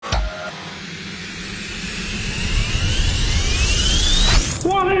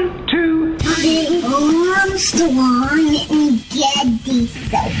Armstrong Getty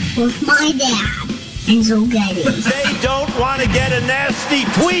with my dad, Armstrong Getty. They don't want to get a nasty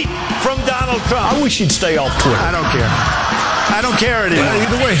tweet from Donald Trump. I wish he'd stay off Twitter. I don't care. I don't care anymore.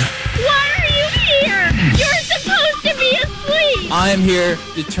 Either way. Why are you here? You're supposed to be asleep. I am here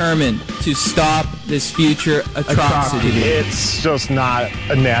determined to stop this future atrocity. It's just not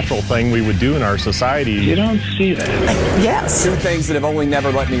a natural thing we would do in our society. You don't see that. Yes. Two things that have only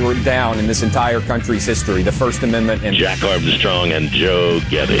never let me down in this entire country's history: the First Amendment and Jack Armstrong and Joe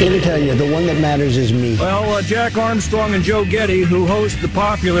Getty. Let me tell you, the one that matters is me. Well, Jack Armstrong and Joe Getty, who host the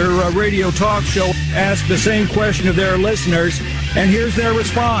popular radio talk show, asked the same question of their listeners, and here's their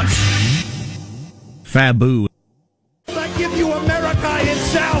response. Fabu. I give you America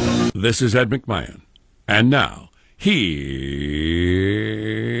itself. This is Ed McMahon. And now, here's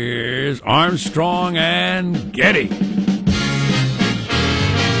Armstrong and Getty.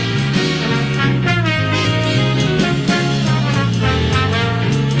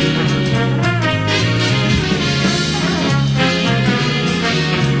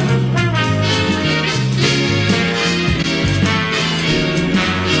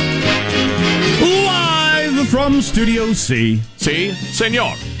 From Studio C. Si,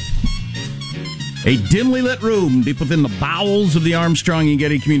 senor. A dimly lit room deep within the bowels of the Armstrong and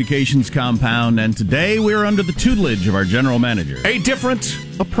Getty Communications compound, and today we're under the tutelage of our general manager. A different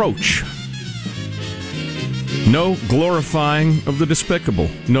approach. No glorifying of the despicable.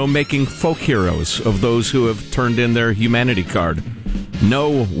 No making folk heroes of those who have turned in their humanity card.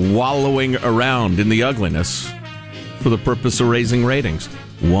 No wallowing around in the ugliness for the purpose of raising ratings.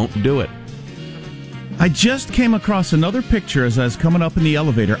 Won't do it. I just came across another picture as I was coming up in the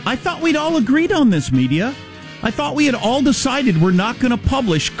elevator. I thought we'd all agreed on this, media. I thought we had all decided we're not going to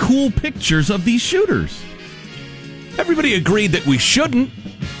publish cool pictures of these shooters. Everybody agreed that we shouldn't.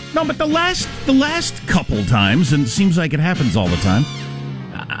 No, but the last couple times, and it seems like it happens all the time,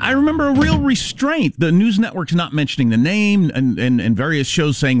 I remember a real restraint. The news network's not mentioning the name, and various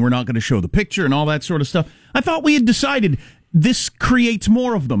shows saying we're not going to show the picture and all that sort of stuff. I thought we had decided this creates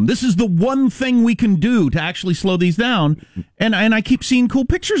more of them. This is the one thing we can do to actually slow these down. And I keep seeing cool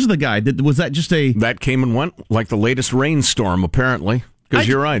pictures of the guy. Was that just a... That came and went like the latest rainstorm, apparently. Because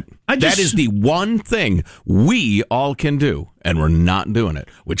you're right. That is the one thing we all can do, and we're not doing it.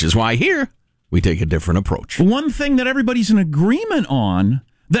 Which is why here, we take a different approach. One thing that everybody's in agreement on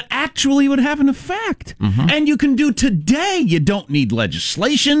that actually would have an effect. Mm-hmm. And you can do today. You don't need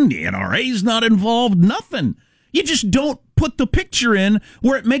legislation. The NRA's not involved. Nothing. You just don't put the picture in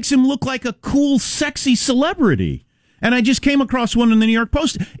where it makes him look like a cool, sexy celebrity. And I just came across one in the New York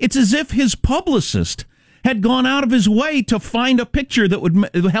Post. It's as if his publicist had gone out of his way to find a picture that would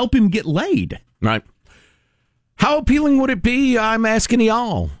help him get laid. Right. How appealing would it be? I'm asking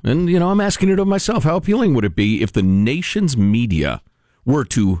y'all. And, I'm asking it of myself. How appealing would it be if the nation's media were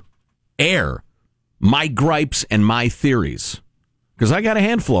to air my gripes and my theories? Because I got a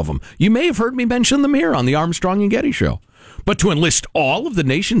handful of them. You may have heard me mention them here on the Armstrong and Getty show. But to enlist all of the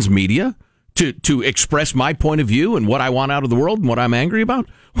nation's media to express my point of view and what I want out of the world and what I'm angry about,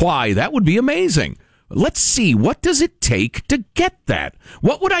 why, that would be amazing. Let's see, what does it take to get that?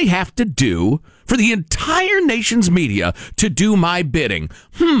 What would I have to do for the entire nation's media to do my bidding?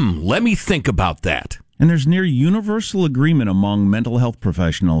 Let me think about that. And there's near universal agreement among mental health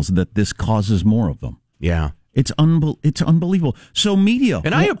professionals that this causes more of them. Yeah. It's unbelievable. So media...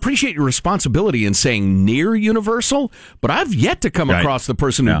 And I appreciate your responsibility in saying near universal, but I've yet to come across the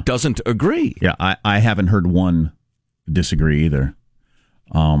person who doesn't agree. Yeah, I haven't heard one disagree either.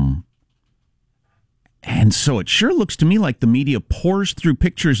 And so it sure looks to me like the media pours through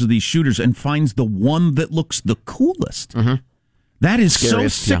pictures of these shooters and finds the one that looks the coolest. Mm-hmm. That is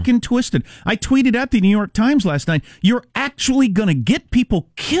scariest, so sick and twisted. I tweeted at the New York Times last night, you're actually going to get people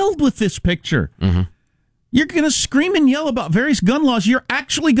killed with this picture. Mm-hmm. You're going to scream and yell about various gun laws. You're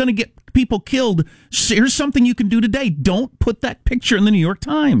actually going to get people killed. Here's something you can do today. Don't put that picture in the New York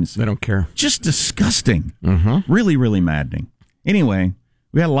Times. They don't care. Just disgusting. Mm-hmm. Really, really maddening. Anyway,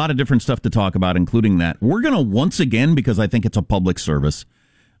 we had a lot of different stuff to talk about, including that. We're going to once again, because I think it's a public service,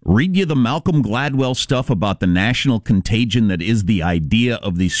 read you the Malcolm Gladwell stuff about the national contagion that is the idea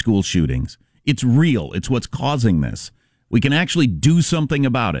of these school shootings. It's real. It's what's causing this. We can actually do something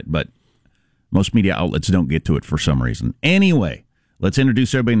about it, but most media outlets don't get to it for some reason. Anyway, Let's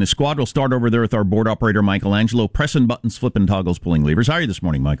introduce everybody in the squad. We'll start over there with our board operator, Michelangelo, pressing buttons, flipping toggles, pulling levers. How are you this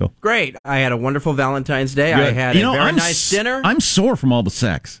morning, Michael? Great. I had a wonderful Valentine's Day. Good. I had a very nice dinner. I'm sore from all the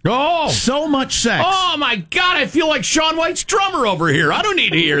sex. Oh! So much sex. Oh, my God. I feel like Shaun White's drummer over here. I don't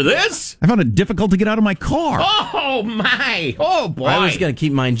need to hear this. I found it difficult to get out of my car. Oh, my. Oh, boy. I was going to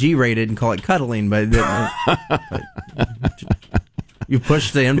keep mine G-rated and call it cuddling, but you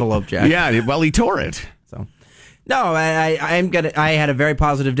pushed the envelope, Jack. Yeah, well, he tore it. So, no, I had a very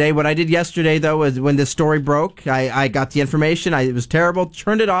positive day. What I did yesterday, though, was when this story broke, I got the information. It was terrible.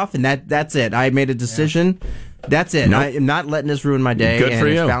 Turned it off, and that's it. I made a decision. Yeah. That's it. Nope. I am not letting this ruin my day. Good for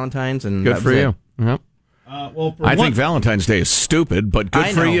you. It's Valentine's, and good for you. Yep. I think Valentine's Day is stupid, but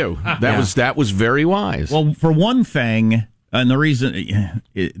good for you. That was very wise. Well, for one thing, and the reason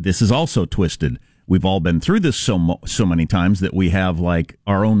this is also twisted. We've all been through this so many times that we have like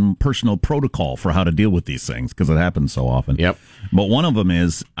our own personal protocol for how to deal with these things because it happens so often. Yep. But one of them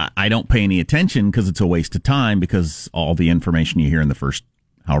is I don't pay any attention because it's a waste of time because all the information you hear in the first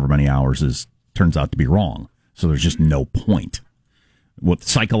however many hours turns out to be wrong. So there's just no point.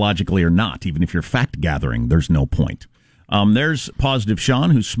 Psychologically or not, even if you're fact gathering, there's no point. There's positive Sean,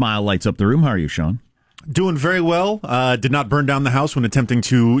 whose smile lights up the room. How are you, Sean? Doing very well. Did not burn down the house when attempting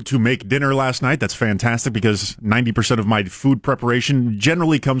to make dinner last night. That's fantastic because 90% of my food preparation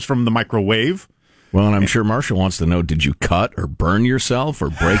generally comes from the microwave. Well, and I'm sure Marshall wants to know, did you cut or burn yourself or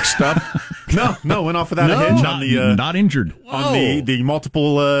break stuff? No, went off without a hitch. Not injured. On the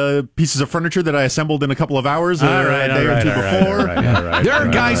multiple pieces of furniture that I assembled in a couple of hours a day or two before. There are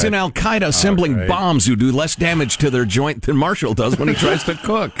guys in Al-Qaeda assembling bombs who do less damage to their joint than Marshall does when he tries to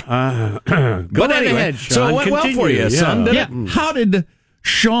cook. But anyway, so it went well for you, son, didn't it? How did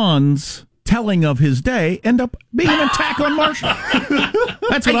Sean's telling of his day end up being an attack on Marshall?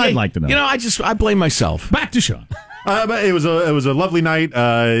 That's what I'd like to know. You know, I blame myself. Back to Sean. But it was a lovely night.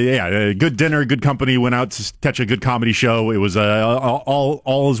 Good dinner, good company. Went out to catch a good comedy show. It was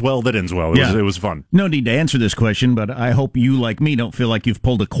all is well that ends well. It was fun. No need to answer this question, but I hope you, like me, don't feel like you've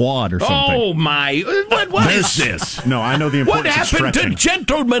pulled a quad or something. Oh my! What is this? No, I know the importance of stretching. What happened to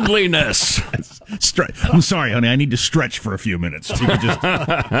gentlemanliness? I'm sorry, honey. I need to stretch for a few minutes. You can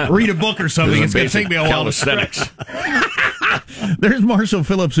just read a book or something. It's going to take me a while to stretch. There's Marshall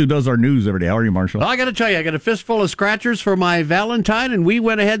Phillips, who does our news every day. How are you, Marshall? Well, I got to tell you, I got a fistful of scratchers for my Valentine, and we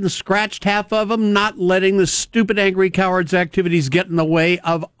went ahead and scratched half of them, not letting the stupid Angry Cowards activities get in the way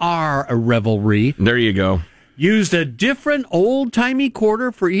of our revelry. There you go. Used a different old-timey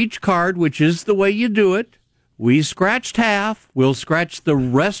quarter for each card, which is the way you do it. We scratched half. We'll scratch the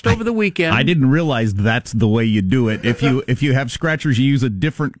rest over the weekend. I didn't realize that's the way you do it. If you have scratchers, you use a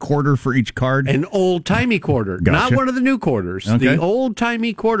different quarter for each card. An old-timey quarter, Gotcha. Not one of the new quarters. Okay. The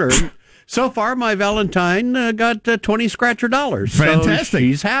old-timey quarter. So far, my Valentine got $20 scratcher dollars. Fantastic. So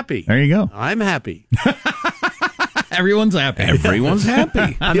she's happy. There you go. I'm happy. Everyone's happy. Everyone's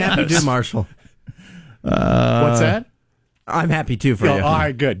happy. I'm happy too, Marshall. What's that? I'm happy too for you. All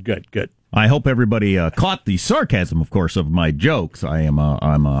right, good. I hope everybody caught the sarcasm, of course, of my jokes. I'm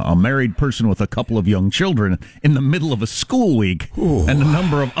a married person with a couple of young children in the middle of a school week and a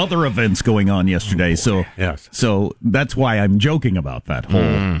number of other events going on yesterday. So that's why I'm joking about that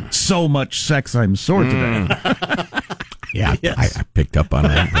whole so much sex I'm sore today. Yeah, yes. I picked up on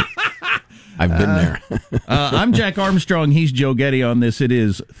that. I've been there. I'm Jack Armstrong. He's Joe Getty on this. It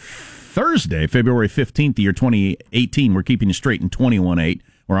is Thursday, February 15th, the year 2018. We're keeping you straight in 21.8.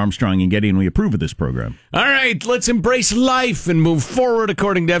 We're Armstrong and Getty, and we approve of this program. All right, let's embrace life and move forward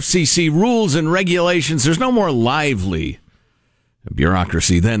according to FCC rules and regulations. There's no more lively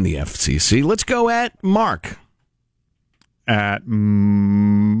bureaucracy than the FCC. Let's go at Mark. At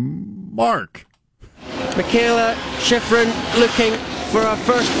Mark. Michaela Schifrin looking for her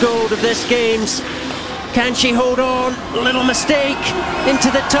first goal of this games. Can she hold on? Little mistake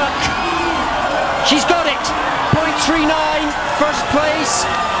into the tuck. She's got it. 0.39, first place.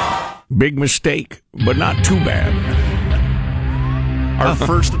 Big mistake, but not too bad. Our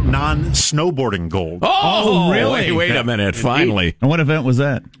first non-snowboarding gold. Oh, really? Wait a minute, finally. And what event was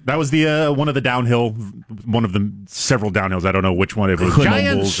that? That was the one of the downhill, one of the several downhills. I don't know which one it was.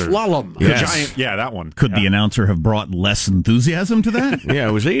 Giant slalom. Yes. That one. Could the announcer have brought less enthusiasm to that? Yeah,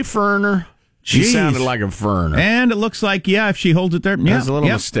 it was a ferner. She sounded like a ferner. And it looks like, if she holds it there. There's a little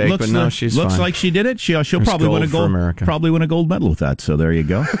mistake, but no, she's looks fine. like she did it. She'll probably win a gold. Probably win a gold medal with that. So there you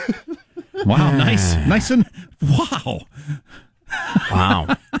go. Wow, nice and wow.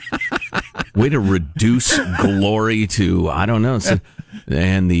 Way to reduce glory to, I don't know.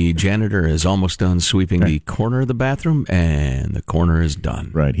 And the janitor is almost done sweeping the corner of the bathroom, and the corner is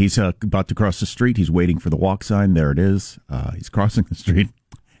done. Right. He's about to cross the street. He's waiting for the walk sign. There it is. He's crossing the street,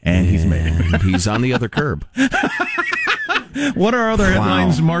 and he's made it. He's on the other curb. What are other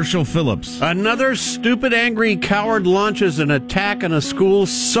headlines, Marshall Phillips? Another stupid, angry coward launches an attack on a school.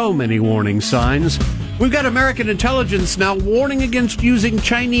 So many warning signs. We've got American intelligence now warning against using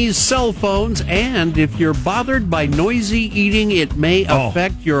Chinese cell phones, and if you're bothered by noisy eating, it may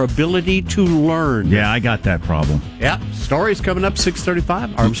affect your ability to learn. Yeah, I got that problem. Yep. Stories coming up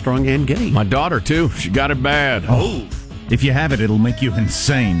 6:35. Armstrong and Getty. My daughter, too. She got it bad. Oh. If you have it, it'll make you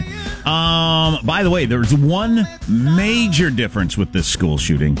insane. By the way, there's one major difference with this school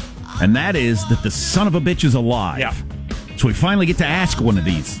shooting, and that is that the son of a bitch is alive. Yeah. So we finally get to ask one of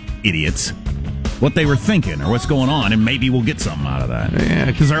these idiots what they were thinking or what's going on, and maybe we'll get something out of that. Yeah,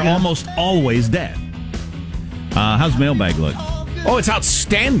 because they're almost always dead. How's mailbag look? Oh, it's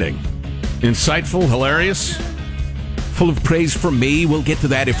outstanding. Insightful, hilarious, full of praise for me. We'll get to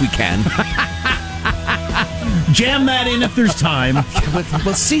that if we can. Jam that in if there's time.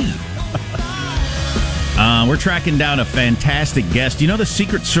 We'll see. We're tracking down a fantastic guest. You know, the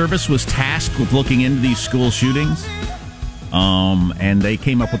Secret Service was tasked with looking into these school shootings, and they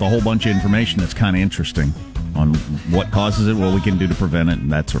came up with a whole bunch of information that's kind of interesting on what causes it, what we can do to prevent it,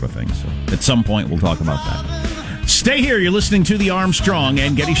 and that sort of thing. So at some point, we'll talk about that. Stay here. You're listening to the Armstrong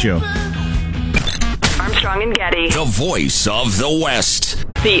and Getty Show. Armstrong and Getty. The voice of the West.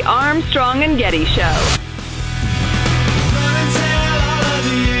 The Armstrong and Getty Show.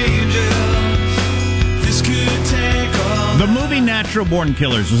 The movie Natural Born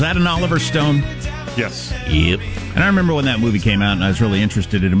Killers, was that an Oliver Stone? Yes. Yep. And I remember when that movie came out, and I was really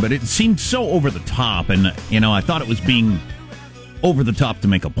interested in it, but it seemed so over the top, and, you know, I thought it was being over the top to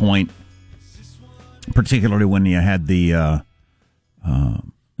make a point, particularly when you had the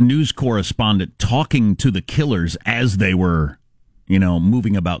news correspondent talking to the killers as they were, you know,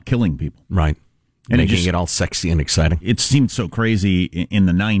 moving about killing people. Right. And making it all sexy and exciting. It seemed so crazy in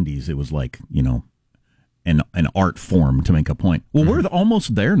the 90s. It was like, you know, an art form to make a point. Well, we're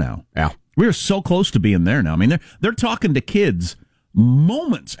almost there now. Yeah. We're so close to being there now. I mean, they're talking to kids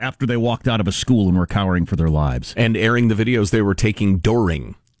moments after they walked out of a school and were cowering for their lives. And airing the videos they were taking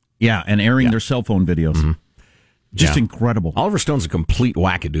during. Yeah, and airing their cell phone videos. Mm-hmm. Just incredible. Oliver Stone's a complete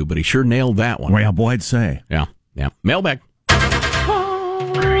wackadoo, but he sure nailed that one. Well, yeah, boy, I'd say. Yeah. Mailbag.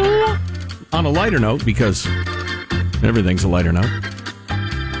 On a lighter note, because everything's a lighter note,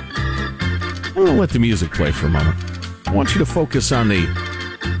 I'm going to let the music play for a moment. I want you to focus on the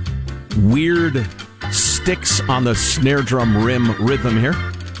weird sticks on the snare drum rim rhythm here.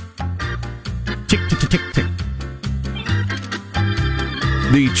 Tick, tick, tick, tick, tick.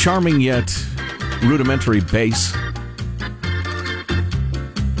 The charming yet rudimentary bass.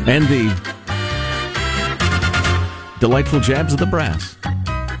 And the delightful jabs of the brass.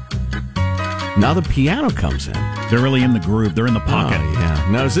 Now the piano comes in. They're really in the groove. They're in the pocket. Oh, yeah.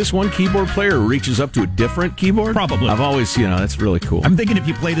 Now, is this one keyboard player who reaches up to a different keyboard? Probably. I've always, that's really cool. I'm thinking if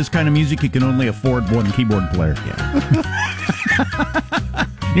you play this kind of music, you can only afford one keyboard player. Yeah.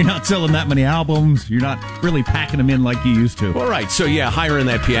 You're not selling that many albums. You're not really packing them in like you used to. All right. So, hiring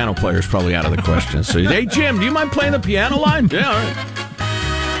that piano player is probably out of the question. So, hey, Jim, do you mind playing the piano line? Yeah, all right.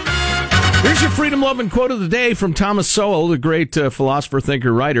 Here's your freedom-loving quote of the day from Thomas Sowell, the great philosopher,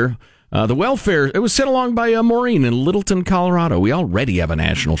 thinker, writer. The welfare, it was sent along by Maureen in Littleton, Colorado. We already have a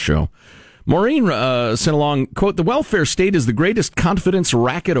national show. Maureen sent along, quote, the welfare state is the greatest confidence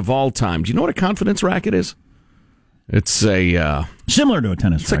racket of all time. Do you know what a confidence racket is? It's a... similar to a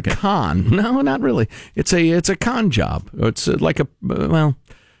tennis racket. It's a con. No, not really. It's a con job. It's like I'll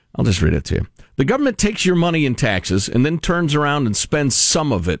just read it to you. The government takes your money in taxes and then turns around and spends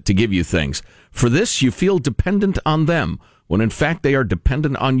some of it to give you things. For this, you feel dependent on them, when in fact they are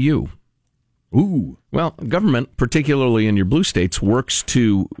dependent on you. Ooh. Well, government, particularly in your blue states, works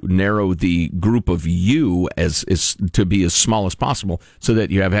to narrow the group of you as to be as small as possible so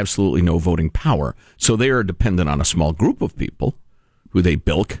that you have absolutely no voting power. So they are dependent on a small group of people who they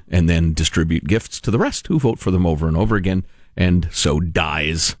bilk and then distribute gifts to the rest who vote for them over and over again, and so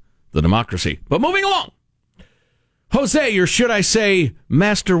dies the democracy. But moving along. Jose, or should I say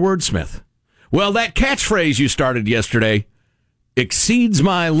master wordsmith. Well, that catchphrase you started yesterday, exceeds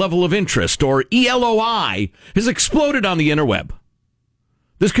my level of interest, or ELOI, has exploded on the interweb.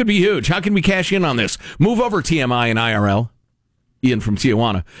 This could be huge. How can we cash in on this? Move over, TMI and IRL. Ian from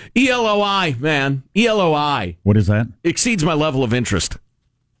Tijuana. ELOI, man. ELOI. What is that? Exceeds my level of interest.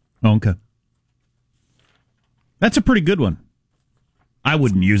 Okay. That's a pretty good one. I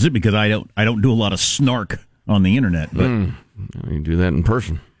wouldn't use it because I don't do a lot of snark on the internet. But you do that in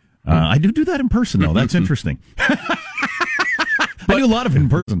person. I do that in person, though. That's interesting. I do a lot of it in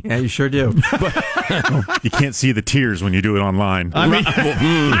person. Yeah, you sure do. You can't see the tears when you do it online. I mean,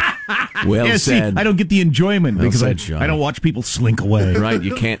 well said. See, I don't get the enjoyment because I don't watch people slink away. Right,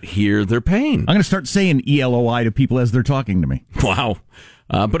 you can't hear their pain. I'm going to start saying ELOI to people as they're talking to me. Wow.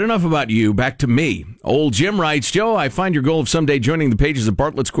 But enough about you. Back to me. Old Jim writes, Joe, I find your goal of someday joining the pages of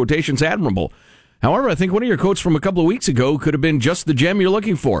Bartlett's Quotations admirable. However, I think one of your quotes from a couple of weeks ago could have been just the gem you're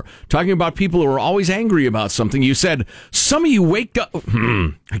looking for. Talking about people who are always angry about something. You said, some of you wake up...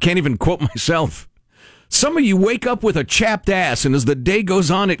 I can't even quote myself. Some of you wake up with a chapped ass, and as the day goes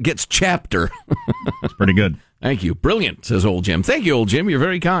on, it gets chapter. That's pretty good. Thank you. Brilliant, says Old Jim. Thank you, Old Jim. You're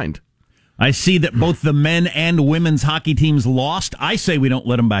very kind. I see that both the men and women's hockey teams lost. I say we don't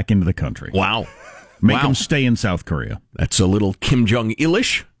let them back into the country. Wow. Make them stay in South Korea. That's a little Kim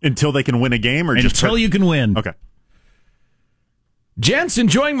Jong-il-ish. Until they can win a game? Or Until you can win. Okay. Gents,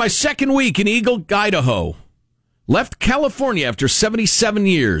 enjoying my second week in Eagle, Idaho. Left California after 77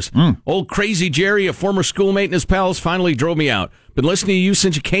 years. Old Crazy Jerry, a former schoolmate and his pals, finally drove me out. Been listening to you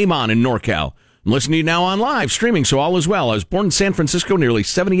since you came on in NorCal. I'm listening to you now on live streaming, so all is well. I was born in San Francisco nearly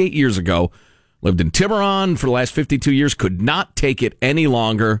 78 years ago. Lived in Tiburon for the last 52 years. Could not take it any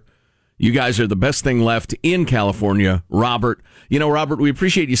longer. You guys are the best thing left in California, Robert. You know, Robert, we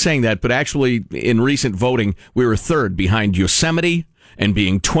appreciate you saying that, but actually, in recent voting, we were third behind Yosemite and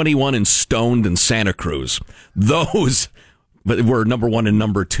being 21 and stoned in Santa Cruz. Those, but we're number one and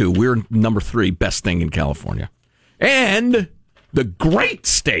number two. We're number three, best thing in California. And the great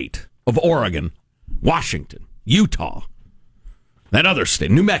state of Oregon, Washington, Utah, that other state,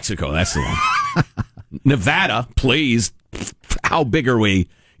 New Mexico, that's the one. Nevada, please. How big are we?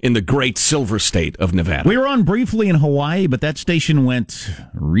 In the great silver state of Nevada. We were on briefly in Hawaii, but that station went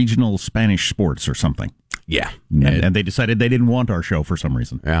regional Spanish sports or something. Yeah. And they decided they didn't want our show for some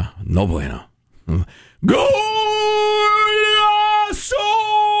reason. Yeah, no bueno. Golazo!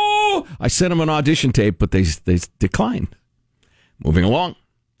 I sent them an audition tape, but they declined. Moving along.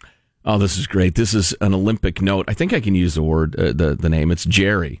 Oh, this is great. This is an Olympic note. I think I can use the word, the name. It's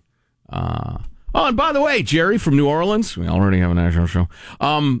Jerry. Oh, and by the way, Jerry from New Orleans, we already have a national show.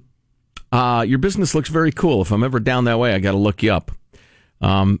 Your business looks very cool. If I'm ever down that way, I got to look you up.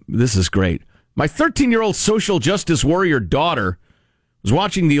 This is great. My 13-year-old social justice warrior daughter was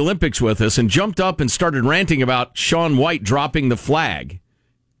watching the Olympics with us and jumped up and started ranting about Shaun White dropping the flag.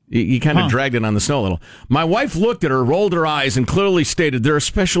 He kind of dragged it on the snow a little. My wife looked at her, rolled her eyes, and clearly stated there are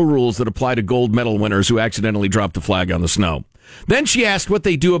special rules that apply to gold medal winners who accidentally drop the flag on the snow. Then she asked what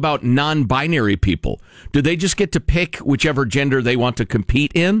they do about non-binary people. Do they just get to pick whichever gender they want to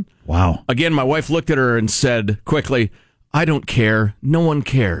compete in? Wow. Again, my wife looked at her and said quickly, I don't care. No one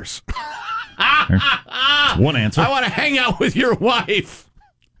cares. One answer. I want to hang out with your wife.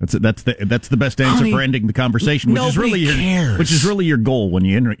 That's the best answer for ending the conversation, which is really your goal when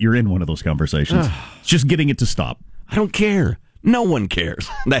you're in one of those conversations. It's just getting it to stop. I don't care. No one cares.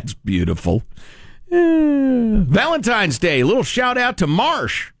 That's beautiful. Valentine's Day. A little shout out to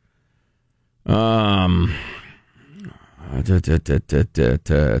Marsh. It's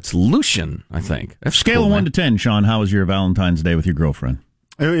Lucian, I think. That's Scale of 1 to 10, Sean. How was your Valentine's Day with your girlfriend?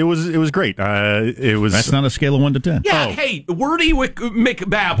 It was great. That's not a scale of 1 to 10. Yeah, hey, wordy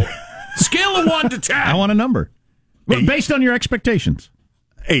McBabble. Scale of 1 to 10. I want a number. Based on your expectations.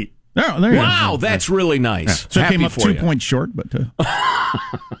 8. Oh, there you wow, go. that's really nice. Yeah. So it came up 2 points short, but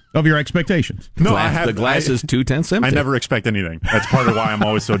of your expectations. No, the glass is 2/10 empty. I never expect anything. That's part of why I'm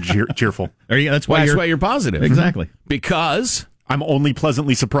always so cheerful. That's why you're positive. Exactly. Because I'm only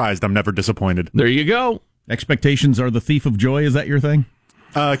pleasantly surprised. I'm never disappointed. There you go. Expectations are the thief of joy. Is that your thing?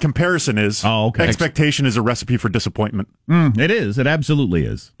 Comparison is. Oh, okay. Expectation is a recipe for disappointment. It is. It absolutely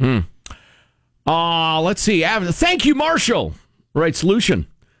is. Let's see. Thank you, Marshall, writes Lucian.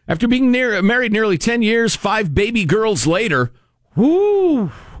 After being married nearly 10 years, 5 baby girls later,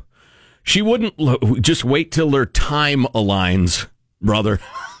 she wouldn't just wait till their time aligns, brother.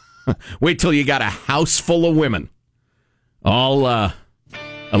 Wait till you got a house full of women. All a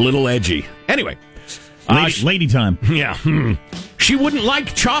little edgy. Anyway. Lady time. Yeah. She wouldn't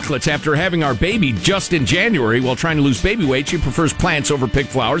like chocolates after having our baby just in January. While trying to lose baby weight, she prefers plants over picked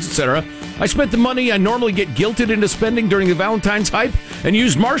flowers, etc. I spent the money I normally get guilted into spending during the Valentine's hype and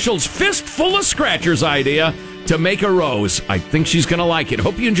used Marshall's fistful of scratchers idea to make a rose. I think she's going to like it.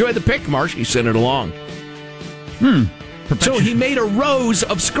 Hope you enjoy the pic, Marsh. He sent it along. So he made a rose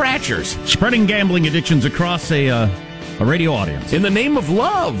of scratchers. Spreading gambling addictions across a radio audience. In the name of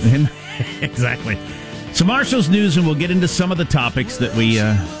love. Exactly. So Marshall's news, and we'll get into some of the topics that we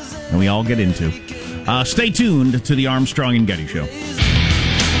all get into. Stay tuned to the Armstrong and Getty Show.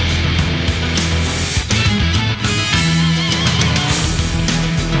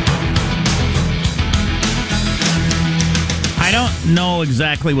 I don't know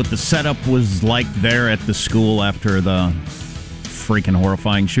exactly what the setup was like there at the school after the freaking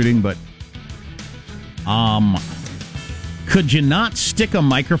horrifying shooting, but could you not stick a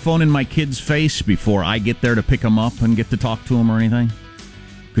microphone in my kid's face before I get there to pick him up and get to talk to him or anything?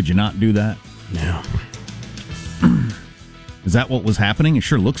 Could you not do that? No. Is that what was happening? It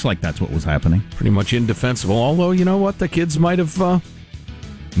sure looks like that's what was happening. Pretty much indefensible. Although, you know what? The kids might have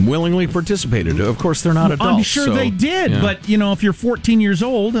willingly participated. Of course, they're not adults. I'm sure they did, but, if you're 14 years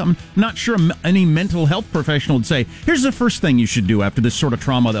old, I'm not sure any mental health professional would say, here's the first thing you should do after this sort of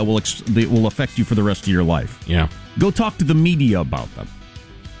trauma that will affect you for the rest of your life. Yeah. Go talk to the media about them.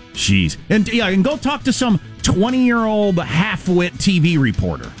 Jeez. And go talk to some 20-year-old half-wit TV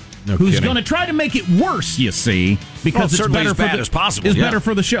reporter who's going to try to make it worse, you see, because it's better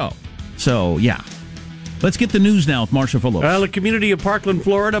for the show. So, yeah. Let's get the news now with Marsha Phillips. The community of Parkland,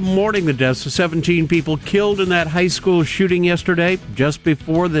 Florida, mourning the deaths of 17 people killed in that high school shooting yesterday. Just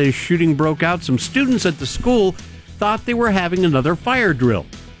before the shooting broke out, some students at the school thought they were having another fire drill.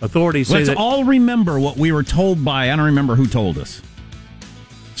 Authorities say Let's all remember what we were told by, I don't remember who told us,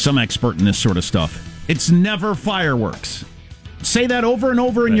 some expert in this sort of stuff. It's never fireworks. Say that over and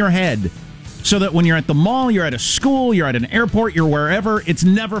over in your head so that when you're at the mall, you're at a school, you're at an airport, you're wherever, it's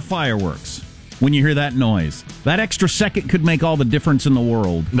never fireworks. When you hear that noise, that extra second could make all the difference in the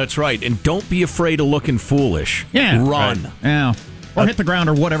world. That's right. And don't be afraid of looking foolish. Yeah. Run. Right. Yeah. Or hit the ground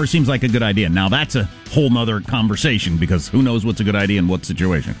or whatever seems like a good idea. Now, that's a whole nother conversation because who knows what's a good idea in what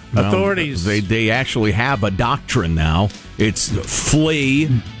situation. Authorities. They actually have a doctrine now. It's flee,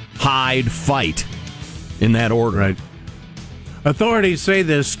 hide, fight in that order. Right. Authorities say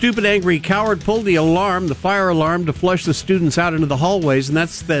the stupid, angry coward pulled the fire alarm, to flush the students out into the hallways, and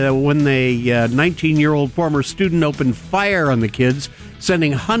that's when the 19-year-old former student opened fire on the kids,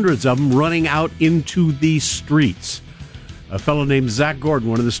 sending hundreds of them running out into the streets. A fellow named Zach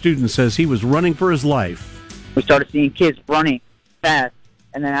Gordon, one of the students, says he was running for his life. We started seeing kids running fast,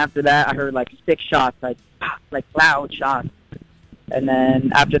 and then after that, I heard 6 shots, like loud shots. And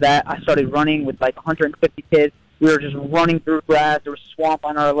then after that, I started running with 150 kids. We were just running through grass. There was swamp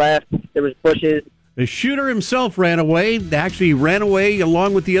on our left. There was bushes. The shooter himself ran away. Actually ran away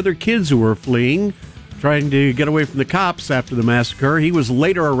along with the other kids who were fleeing, trying to get away from the cops after the massacre. He was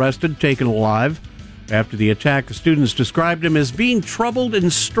later arrested, taken alive. After the attack, the students described him as being troubled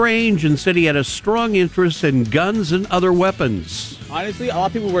and strange and said he had a strong interest in guns and other weapons. Honestly, a lot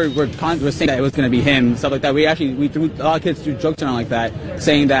of people were saying that it was going to be him, stuff like that. We threw a lot of kids through jokes around like that,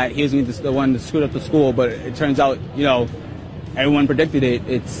 saying that he was going to be the one to scoot up the school. But it turns out, everyone predicted it.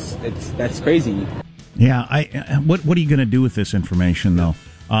 That's crazy. Yeah, what are you going to do with this information though?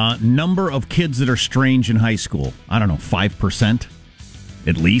 Number of kids that are strange in high school. I don't know, 5%.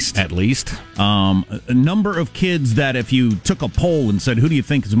 At least. A number of kids that if you took a poll and said, who do you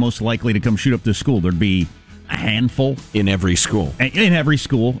think is most likely to come shoot up this school, there'd be a handful. In every school. In every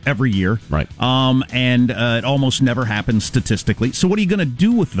school, every year. Right. And it almost never happens statistically. So what are you going to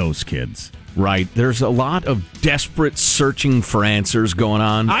do with those kids? Right. There's a lot of desperate searching for answers going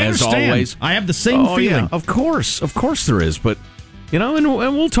on, as always. I have the same feeling. Yeah, of course there is. But, and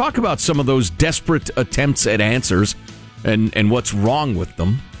we'll talk about some of those desperate attempts at answers. And what's wrong with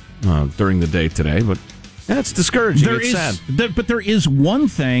them during the day today, but that's discouraging. It's sad. But there is one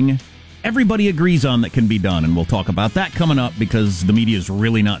thing everybody agrees on that can be done, and we'll talk about that coming up because the media is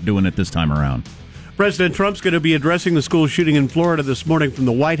really not doing it this time around. President Trump's going to be addressing the school shooting in Florida this morning from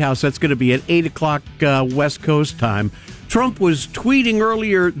the White House. That's going to be at 8 o'clock West Coast time. Trump was tweeting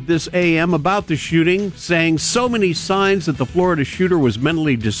earlier this AM about the shooting, saying so many signs that the Florida shooter was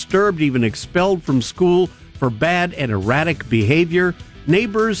mentally disturbed, even expelled from school for bad and erratic behavior.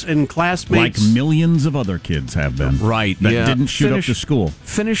 Neighbors and classmates, like millions of other kids have been, right? That didn't shoot up the school.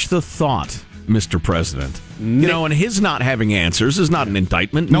 Finish the thought, Mr. President. And his not having answers is not an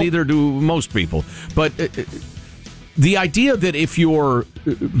indictment. Nope. Neither do most people. But the idea that if you're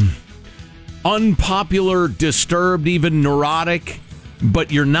unpopular, disturbed, even neurotic,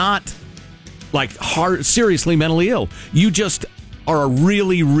 but you're not seriously mentally ill, you just are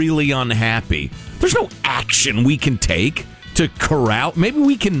really, really unhappy. There's no action we can take to corral. Maybe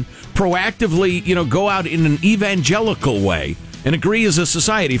we can proactively, go out in an evangelical way and agree as a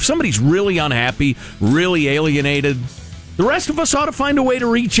society. If somebody's really unhappy, really alienated, the rest of us ought to find a way to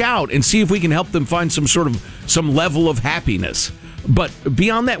reach out and see if we can help them find some level of happiness. But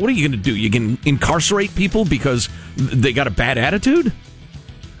beyond that, what are you going to do? You can incarcerate people because they got a bad attitude?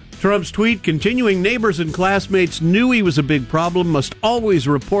 Trump's tweet continuing: neighbors and classmates knew he was a big problem, must always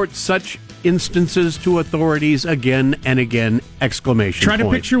report such instances to authorities again and again! Exclamation Try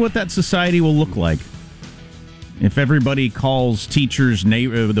point. to picture what that society will look like if everybody calls teachers,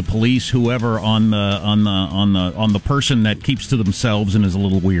 the police, whoever on the person that keeps to themselves and is a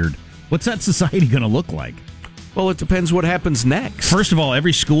little weird. What's that society going to look like? Well, it depends what happens next. First of all,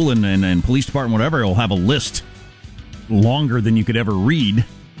 every school and police department, whatever, will have a list longer than you could ever read.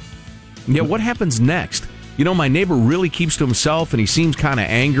 Yeah, what happens next? You know, my neighbor really keeps to himself, and he seems kind of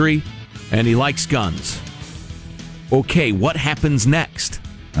angry, and he likes guns. Okay, what happens next?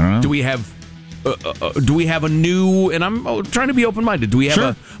 I don't know. Do we have a new, and I'm trying to be open-minded, do we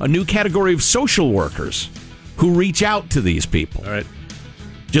have a new category of social workers who reach out to these people? All right.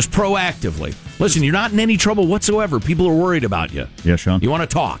 Just proactively. Listen, you're not in any trouble whatsoever. People are worried about you. Yeah, Sean? You want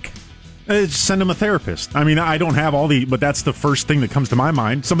to talk. Send them a therapist. I mean, I don't have all but that's the first thing that comes to my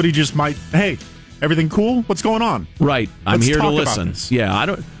mind. Somebody just might, hey, everything cool? What's going on? Right. I'm Let's here to talk about listen. this.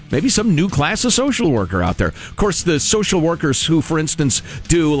 Yeah, maybe some new class of social worker out there. Of course, the social workers who, for instance,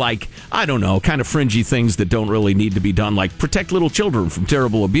 do kind of fringy things that don't really need to be done, like protect little children from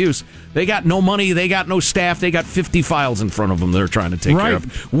terrible abuse. They got no money, they got no staff, they got 50 files in front of them they're trying to take care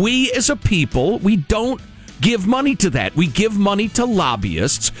of. We as a people, we don't give money to that. We give money to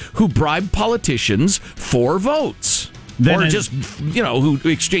lobbyists who bribe politicians for votes. Or just, who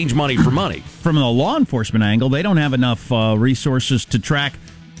exchange money for money. From the law enforcement angle, they don't have enough resources to track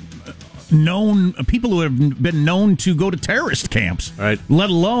known people who have been known to go to terrorist camps. Right. Let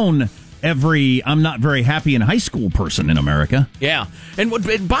alone every I'm not very happy in high school person in America. Yeah. And what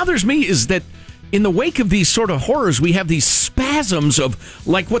it bothers me is that in the wake of these sort of horrors, we have these spasms of,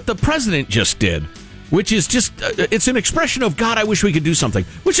 like what the president just did, which is just, it's an expression of, God, I wish we could do something,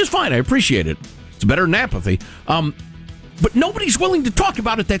 which is fine. I appreciate it. It's better than apathy. But nobody's willing to talk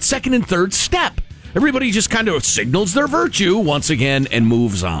about it, that second and third step. Everybody just kind of signals their virtue once again and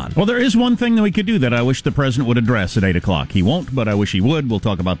moves on. Well, there is one thing that we could do that I wish the president would address at 8 o'clock. He won't, but I wish he would. We'll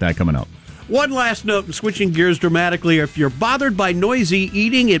talk about that coming up. One last note, switching gears dramatically. If you're bothered by noisy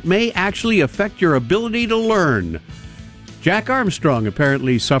eating, it may actually affect your ability to learn. Jack Armstrong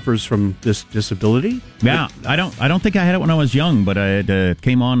apparently suffers from this disability. Yeah, I don't think I had it when I was young, but it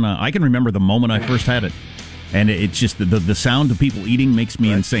came on. I can remember the moment I first had it. And it's just the sound of people eating makes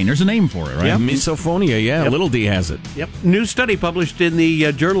me insane. There's a name for it, right? Yeah, misophonia, Yep. Little D has it. Yep. New study published in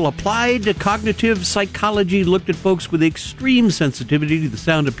the journal Applied Cognitive Psychology looked at folks with extreme sensitivity to the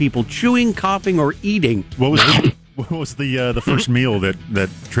sound of people chewing, coughing, or eating. What was the first meal that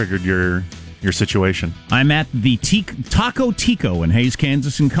triggered your situation? I'm at the Taco Tico in Hayes,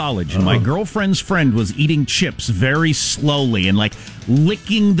 Kansas in college, and my girlfriend's friend was eating chips very slowly and like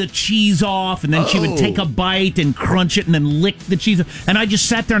licking the cheese off, and then she would take a bite and crunch it and then lick the cheese. And I just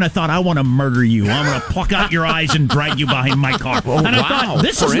sat there and I thought, I want to murder you. I'm going to pluck out your eyes and drag you behind my car. And I thought,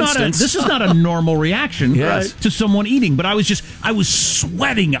 this is not a normal reaction to someone eating. But I was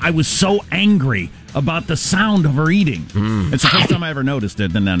sweating. I was so angry about the sound of her eating. It's the first time I ever noticed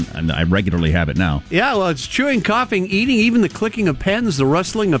it, and I regularly have it now. Yeah, well, it's chewing, coughing, eating, even the clicking of pens, the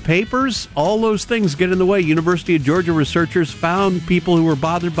rustling of papers, all those things get in the way. University of Georgia researchers found people who were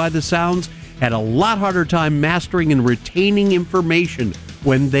bothered by the sounds had a lot harder time mastering and retaining information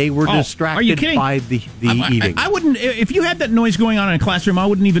when they were distracted by the eating. I wouldn't, if you had that noise going on in a classroom, I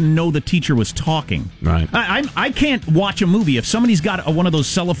wouldn't even know the teacher was talking. Right. I can't watch a movie. If somebody's got one of those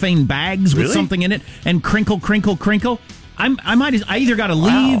cellophane bags with something in it and crinkle, crinkle, crinkle, I either got to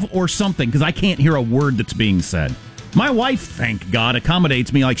leave or something because I can't hear a word that's being said. My wife, thank God,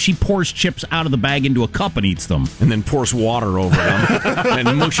 accommodates me. Like, she pours chips out of the bag into a cup and eats them. And then pours water over them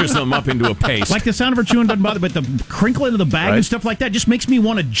and mushes them up into a paste. Like, the sound of her chewing doesn't bother, but the crinkle into the bag and stuff like that just makes me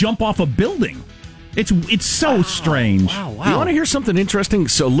want to jump off a building. It's so strange. Wow. You want to hear something interesting?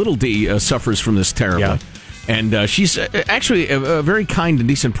 So Little D suffers from this terribly. Yeah. And she's actually a very kind and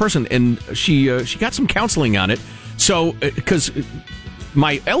decent person, and she got some counseling on it. So, because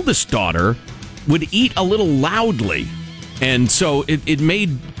my eldest daughter would eat a little loudly, and so it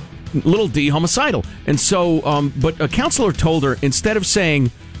made Little D homicidal. And so, but a counselor told her, instead of saying,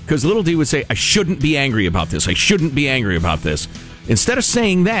 because Little D would say, I shouldn't be angry about this, I shouldn't be angry about this. Instead of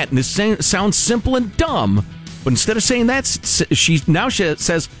saying that, and this sounds simple and dumb, but instead of saying that, she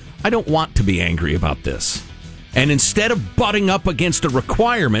says, I don't want to be angry about this. And instead of butting up against a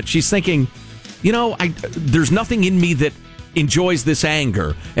requirement, she's thinking, there's nothing in me that enjoys this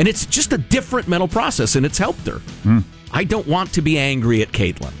anger, and it's just a different mental process, and it's helped her. I don't want to be angry at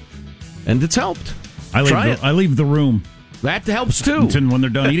Caitlin, and it's helped. I leave the room. That helps too. And when they're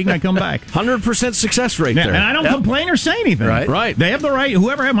done eating, I come back. 100% success rate there. And I don't complain or say anything. Right. They have the right.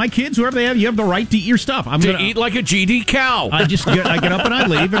 Whoever have my kids, whoever they have, you have the right to eat your stuff. I'm gonna eat like a GD cow. I get up and I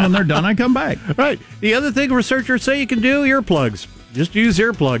leave, and when they're done, I come back. Right. The other thing researchers say you can do, earplugs. Just use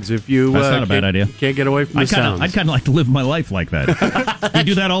earplugs if you. That's not a bad idea. Can't get away from the sounds. I'd kind of like to live my life like that. You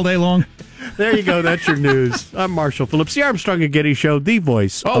do that all day long. There you go. That's your news. I'm Marshall Phillips, the Armstrong and Getty Show, the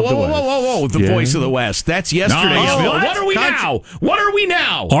voice of the West. Whoa. The voice of the West. That's yesterday's bill. What are we now? What are we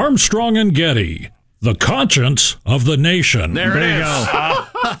now? Armstrong and Getty, the conscience of the nation. There it is.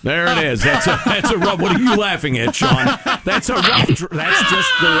 There it is. That's a rough. What are you laughing at, Sean? That's a rough. That's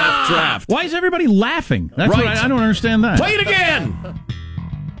just the rough draft. Why is everybody laughing? That's right. What I don't understand that. Play it again.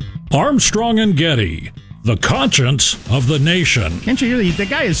 Armstrong and Getty, the conscience of the nation. Can't you hear the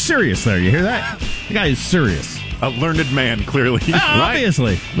guy is serious there? You hear that? The guy is serious. A learned man, clearly.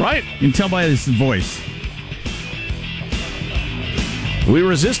 Obviously. Right. You can tell by his voice. We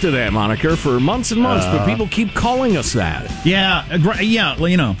resisted that moniker for months and months, but people keep calling us that. Yeah. Well,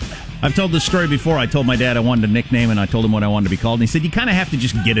 you know, I've told this story before. I told my dad I wanted a nickname, and I told him what I wanted to be called. And he said, you kind of have to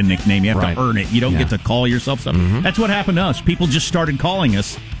just get a nickname. You have to earn it. You don't get to call yourself something. Mm-hmm. That's what happened to us. People just started calling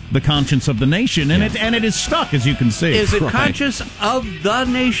us the conscience of the nation, and it is stuck, as you can see. Is it conscious of the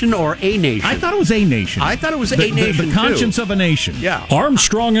nation or a nation? I thought it was a nation. I thought it was a nation, the conscience of a nation. Yeah.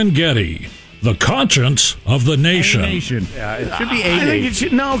 Armstrong and Getty, the conscience of the nation. Yeah, it should be a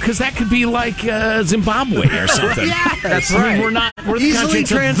nation. No, because that could be like Zimbabwe or something. Yeah, that's right. We're the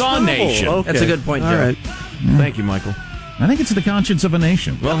conscience of the nation. Okay. That's a good point, Joe. All right. Thank you, Michael. I think it's the conscience of a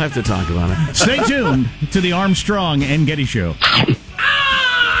nation. We'll have to talk about it. Stay tuned to the Armstrong and Getty Show.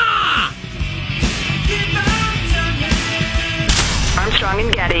 Armstrong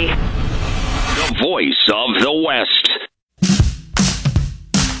and Getty. The voice of the West.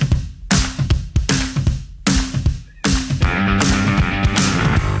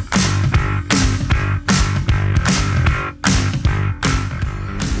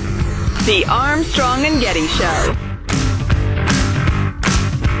 The Armstrong and Getty Show.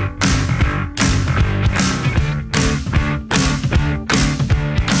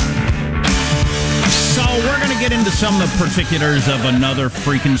 So we're going to get into some of the particulars of another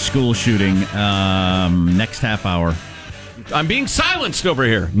freaking school shooting next half hour. I'm being silenced over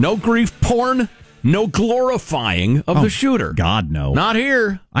here. No grief porn, no glorifying of the shooter. God, no. Not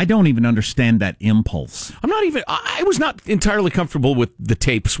here. I don't even understand that impulse. I was not entirely comfortable with the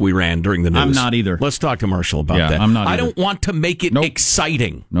tapes we ran during the news. I'm not either. Let's talk to Marshall about that. I'm not either. I don't want to make it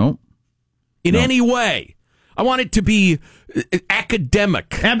exciting. Nope. In any way. I want it to be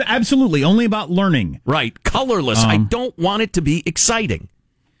academic. Absolutely. Only about learning. Right. Colorless. I don't want it to be exciting.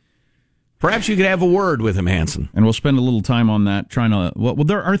 Perhaps you could have a word with him, Hanson. And we'll spend a little time on that trying to... Well,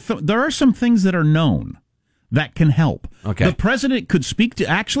 there are some things that are known that can help. Okay. The president could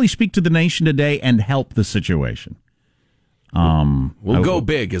actually speak to the nation today and help the situation. We'll go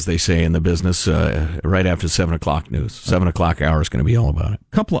big, as they say in the business, right after 7 o'clock news. 7 o'clock hour is going to be all about it.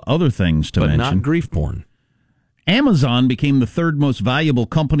 A couple of other things to mention. But not grief porn. Amazon became the third most valuable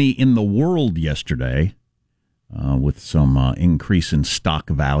company in the world yesterday, with some increase in stock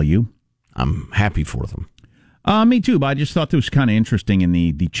value. I'm happy for them. Me too, but I just thought this was kind of interesting in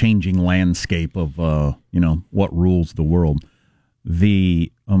the changing landscape of what rules the world.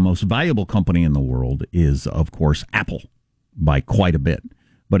 The most valuable company in the world is, of course, Apple, by quite a bit.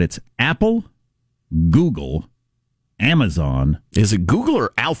 But it's Apple, Google, Amazon. Is it Google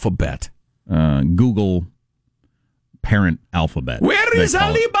or Alphabet? Google, parent Alphabet. Where is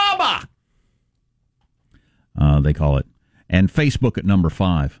Alibaba? They call it. And Facebook at number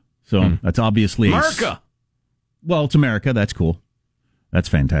 5. So that's obviously America. Well, it's America. That's cool. That's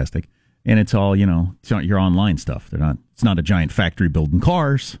fantastic. And it's all, it's not your online stuff. It's not a giant factory building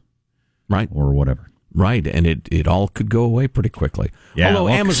cars. Right. Or whatever. Right. And it all could go away pretty quickly. Yeah. Although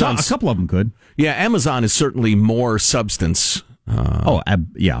Amazon, a couple of them could. Yeah. Amazon is certainly more substance.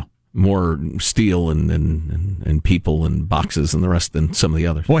 Yeah. More steel and people and boxes and the rest than some of the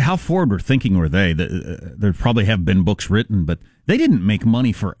others. Boy, how forward thinking were they? There probably have been books written, but they didn't make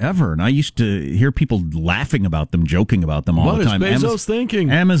money forever. And I used to hear people laughing about them, joking about them all the time. What is Bezos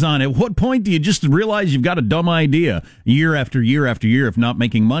thinking? Amazon, at what point do you just realize you've got a dumb idea year after year after year of not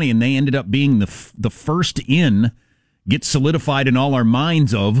making money? And they ended up being the first in, get solidified in all our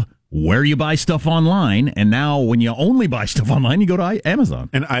minds of where you buy stuff online, and now when you only buy stuff online, you go to Amazon.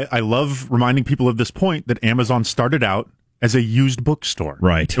 And I love reminding people of this point that Amazon started out as a used bookstore.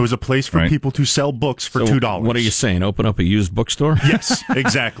 Right. It was a place for people to sell books for $2. What are you saying? Open up a used bookstore? Yes,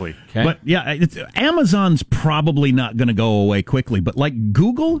 exactly. Okay. But yeah, Amazon's probably not going to go away quickly, but like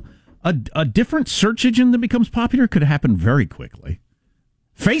Google, a different search engine that becomes popular could happen very quickly.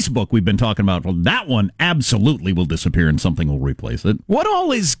 Facebook, we've been talking about, well, that one absolutely will disappear and something will replace it. What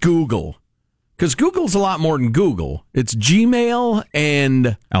all is Google? Because Google's a lot more than Google. It's Gmail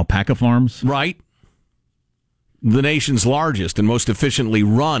and... Alpaca Farms. Right. The nation's largest and most efficiently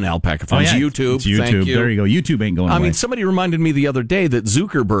run alpaca farms. Oh, yeah. YouTube. It's YouTube. Thank you. There you go. YouTube ain't going away. I mean, somebody reminded me the other day that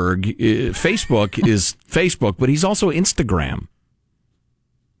Zuckerberg, Facebook is Facebook, but he's also Instagram,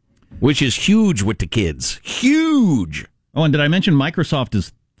 which is huge with the kids. Huge. Oh, and did I mention Microsoft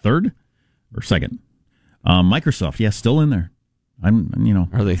is third or second? Microsoft, yeah, still in there.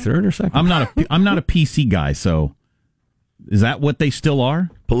 Are they third or second? I'm not a PC guy, so is that what they still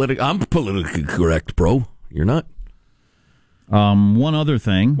are? I'm politically correct, bro. You're not. One other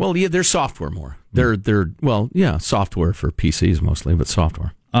thing. Well, yeah, they're software more. They're software for PCs mostly, but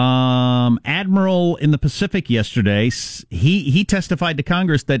software. Admiral in the Pacific yesterday, he testified to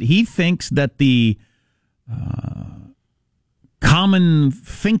Congress that he thinks that the common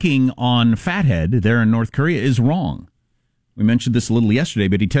thinking on fathead there in North Korea is wrong. We mentioned this a little yesterday,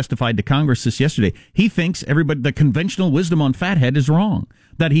 but he testified to Congress this yesterday. He thinks the conventional wisdom on fathead is wrong,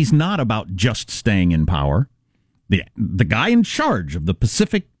 that he's not about just staying in power. The guy in charge of the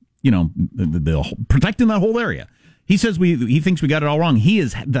Pacific, the protecting that whole area, he says he thinks we got it all wrong.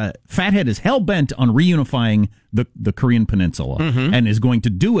 The fathead is hell-bent on reunifying the Korean Peninsula and is going to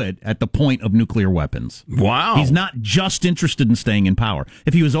do it at the point of nuclear weapons. Wow. He's not just interested in staying in power.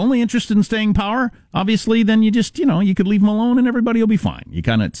 If he was only interested in staying in power, obviously, then you just, you could leave him alone and everybody will be fine.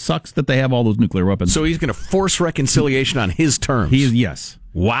 It sucks that they have all those nuclear weapons. So he's going to force reconciliation on his terms. Yes.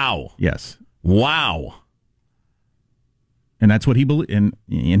 Wow. Yes. Wow. And that's what he believes, and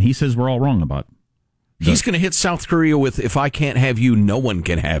he says we're all wrong about. He's going to hit South Korea with, if I can't have you, no one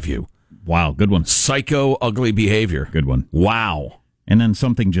can have you. Wow, good one. Psycho, ugly behavior. Good one. Wow. And then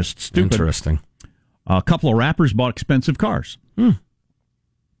something just stupid. Interesting. A couple of rappers bought expensive cars.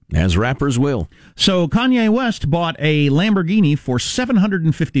 As rappers will. So Kanye West bought a Lamborghini for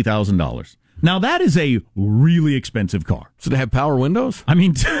 $750,000. Now, that is a really expensive car. So they have power windows? I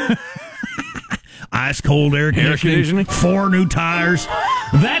mean... Ice cold air conditioning, 4 new tires.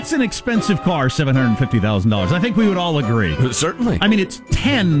 That's an expensive car, $750,000. I think we would all agree. Certainly. I mean, it's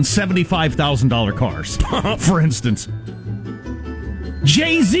 10 $75,000 cars, for instance.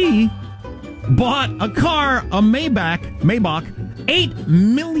 Jay-Z bought a car, a Maybach, $8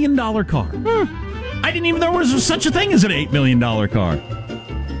 million car. I didn't even know there was such a thing as an $8 million car.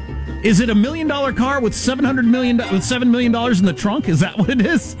 Is it $1 million car with $7 million in the trunk? Is that what it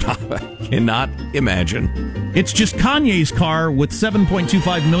is? Cannot imagine. It's just Kanye's car with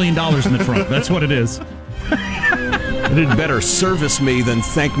 $7.25 million in the trunk. That's what it is. It had better service me than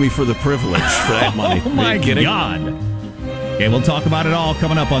thank me for the privilege for that money. Oh, my God. Okay, we'll talk about it all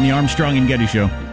coming up on the Armstrong and Getty Show.